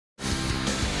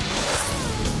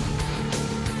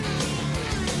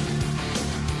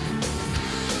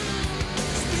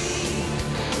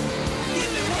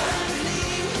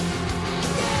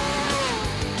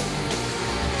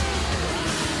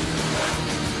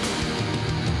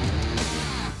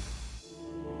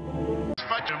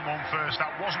first.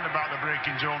 That wasn't about the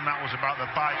braking zone, that was about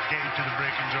the bike getting to the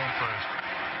braking zone first.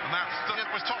 And it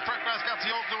was Toprak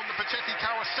Razgatlioglu on the Pachetti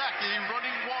Kawasaki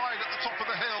running wide at the top of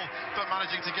the hill, but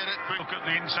managing to get it. Quick look at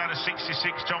the inside of 66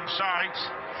 Tom Sykes.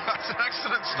 That's an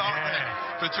excellent start there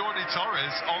for Jordi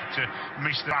Torres. On to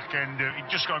miss the back end. He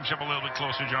just got himself a little bit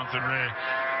closer to Jonathan Ray.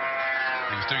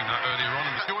 He was doing that earlier on.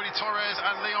 Jordi Torres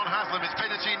and Leon Haslam. It's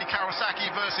Pedicini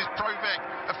Kawasaki versus Provec.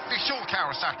 Official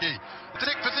Kawasaki.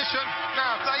 Stick position.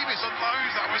 Now Davis on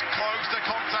those. That was close to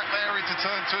contact there into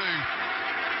turn 2.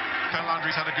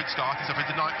 Landry's had a good start. He's up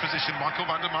into 9th position. Michael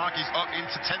van der Mark is up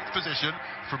into 10th position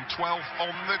from 12th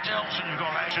on the... Nelson, you've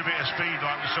got an extra bit of speed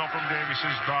like we saw from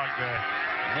Davis's bike there.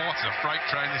 What a freight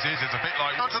train this is. It's a bit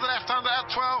like... To the left-hander at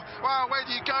 12. Wow, where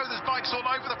do you go? There's bikes all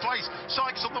over the place.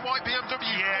 Sykes on the white BMW.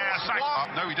 Yeah,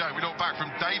 Sykes. No, we don't. We look back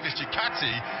from Davis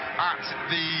Ducati at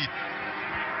the...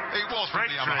 It was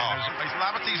from the Yamaha.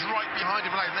 Laverty's right behind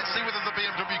him. Let's see whether the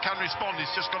BMW can respond.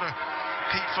 He's just got to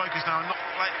keep focused now.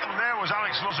 There was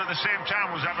Alex Luss at the same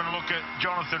time was having a look at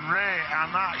Jonathan Ray,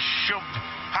 and that shoved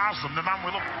Haslam, the man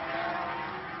we look.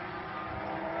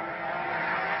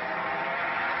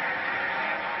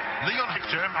 Leon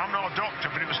term, I'm not a doctor,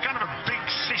 but it was kind of a big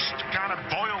cyst, kind of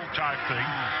boil type thing.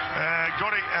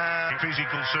 Got it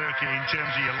physical circuit in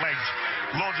terms of your legs.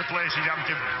 Loads of places having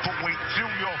to put weight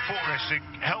through your footrest to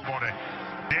help body.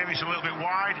 Davis a little bit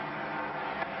wide.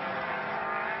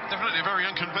 Definitely a very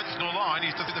unconventional line.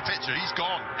 He's just in the picture. He's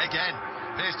gone again.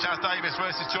 Here's Chaz Davis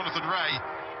versus Jonathan Ray.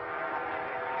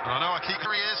 And I know I keep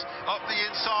he is up the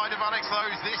inside of Alex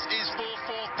Lowe's. This is for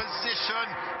 4th position.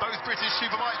 Both British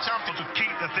Superbike champions. To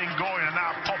keep the thing going, and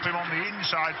that pop him on the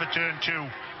inside for turn 2.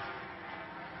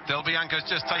 Del Bianco's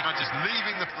just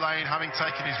leaving the lane, having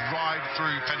taken his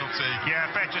ride-through penalty. Yeah,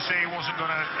 fair to say he wasn't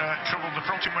going to trouble the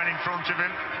front. He went in front of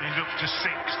him. He's up to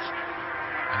 6th.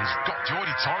 And he's got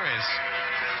Jordi Torres.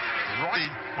 Right.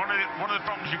 One of the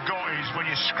problems you've got is when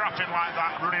you're scrapping like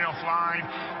that, running offline,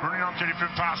 running onto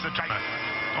different parts of the track.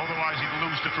 Otherwise, you'll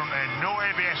lose the front end. No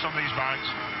ABS on these bikes.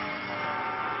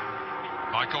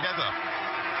 Michael together.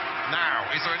 Now,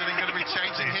 is there anything going to be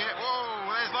changing here?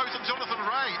 Whoa, there's Lowe's and Jonathan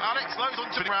Ray. Alex Lowe's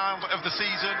on the round of the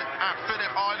season at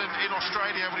Phillip Island in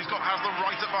Australia, but he's got Haslam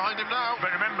right up behind him now.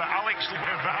 But remember, Alex,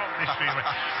 about this feeling.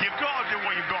 You've got to do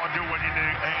what you've got to do when you're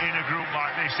in a group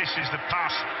like this. This is the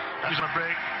pass. He's on a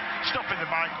break. Stopping the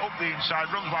bike up the inside,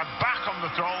 runs wide, back on the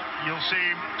throttle. You'll see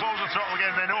him close the throttle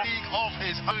again, then up. Of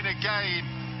his own again.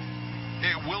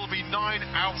 It will be 9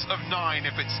 out of 9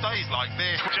 if it stays like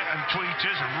this. And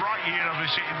tweeters right here as we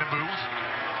sit in the booth.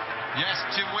 Yes,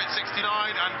 Jim Witt 69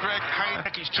 and Greg Hayne.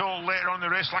 It's told later on the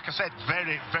race. Like I said,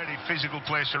 very, very physical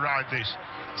place to ride this.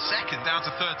 Second down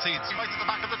to 13th. Right at the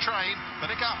back of the train.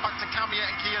 Then it got back to Kamiet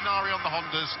and Kianari on the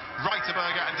Hondas.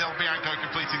 Reiterberger and Del Bianco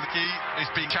completing the key.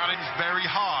 It's been challenged very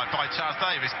hard by Chaz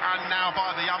Davis and now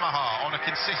by the Yamaha on a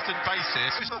consistent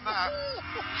basis.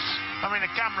 I mean,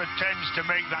 the camera tends to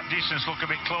make that distance look a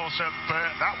bit closer,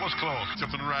 but that was close.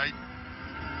 Jonathan Ray.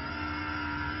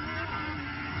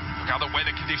 Look how the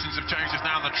weather conditions have changed just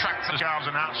now on the track. Charles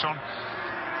and hats on.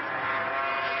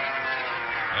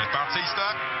 There's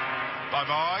Bautista.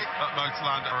 Bye-bye at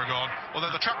Motorland, Aragon.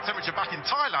 Although the track temperature back in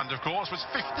Thailand, of course, was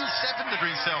 57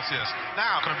 degrees Celsius.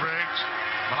 Now, brakes.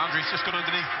 Melandri's just got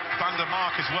underneath Van der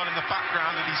Mark as well in the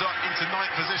background, and he's up into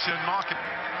 9th position.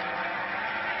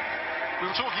 We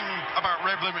were talking about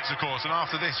rev limits, of course, and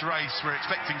after this race, we're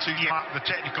expecting to... Yeah, the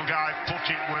technical guy put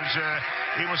it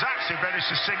was actually very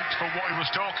succinct for what he was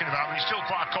talking about. He's still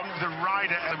quite a the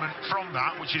rider element from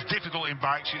that, which is difficult in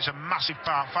bikes. It's a massive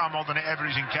part, far more than it ever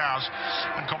is in cars,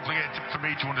 and complicated for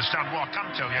me to understand. What I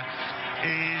can tell you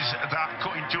is that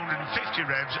cutting 250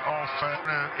 revs off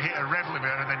hit a rev limit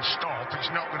and then stop,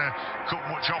 it's not going to cut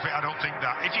much off it, I don't think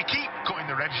that. If you keep cutting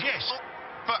the revs, yes.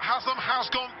 But Haslam has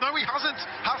gone... No, he hasn't.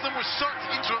 Haslam was sucked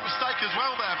into a mistake as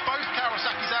well there. Both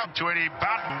Kawasaki's out. To any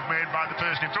bad move made by the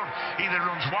person in front. Either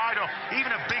runs wide or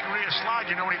even a big rear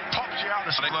slide, you know, when it pops you out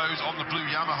the... Lows on the blue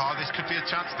Yamaha. This could be a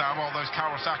chance now while those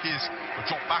Kawasaki's have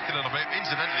dropped back a little bit.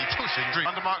 Incidentally, pushing.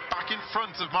 Van der Mark back in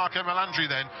front of Marco Melandri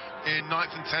then in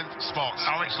 9th and 10th spots.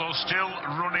 Alex Lowe still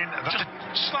running just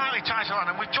slightly tighter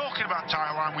line. And we're talking about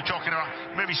tighter line. We're talking about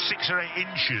maybe 6 or 8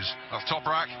 inches. That's top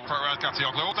rack. Pro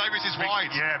Razgatlioglu. Well, Davis is wide.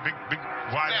 Yeah, big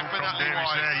wide move from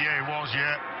Davis there. Yeah, it was,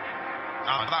 yeah.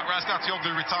 And that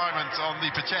Razgatlioglu retirement on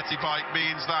the Pachetti bike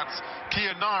means that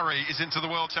Kianari is into the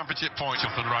World Championship point.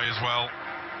 Jonathan Ray as well.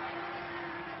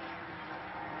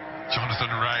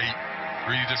 Jonathan Ray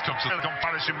really just comes to... The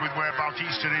comparison with where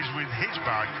Bautista is with his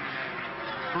bike.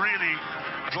 Really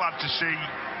glad to see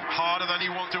harder than he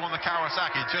wants to on the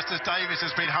Kawasaki, just as Davis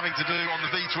has been having to do on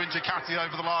the V-twin Ducati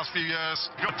over the last few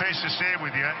years. Got pace to stay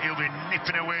with you, he'll be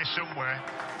nipping away somewhere.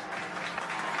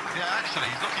 Yeah, actually,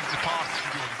 he's looking to pass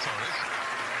Jordan Torres.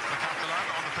 The Catalan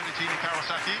on the Pedicini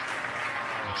Kawasaki.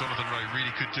 Well, Jonathan Ray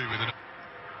really could do with it.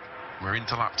 We're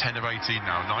into lap 10 of 18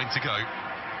 now, 9 to go.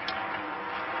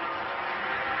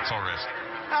 Torres.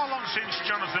 How long since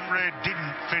Jonathan Ray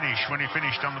didn't finish when he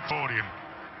finished on the podium?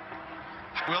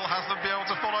 Will Haslam be able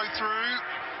to follow through?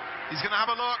 He's going to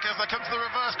have a look as they come to the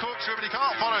reverse corkscrew, but he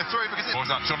can't follow through because it was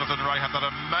that Jonathan Ray had that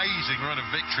amazing run of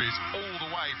victories all the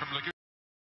way from Laguna.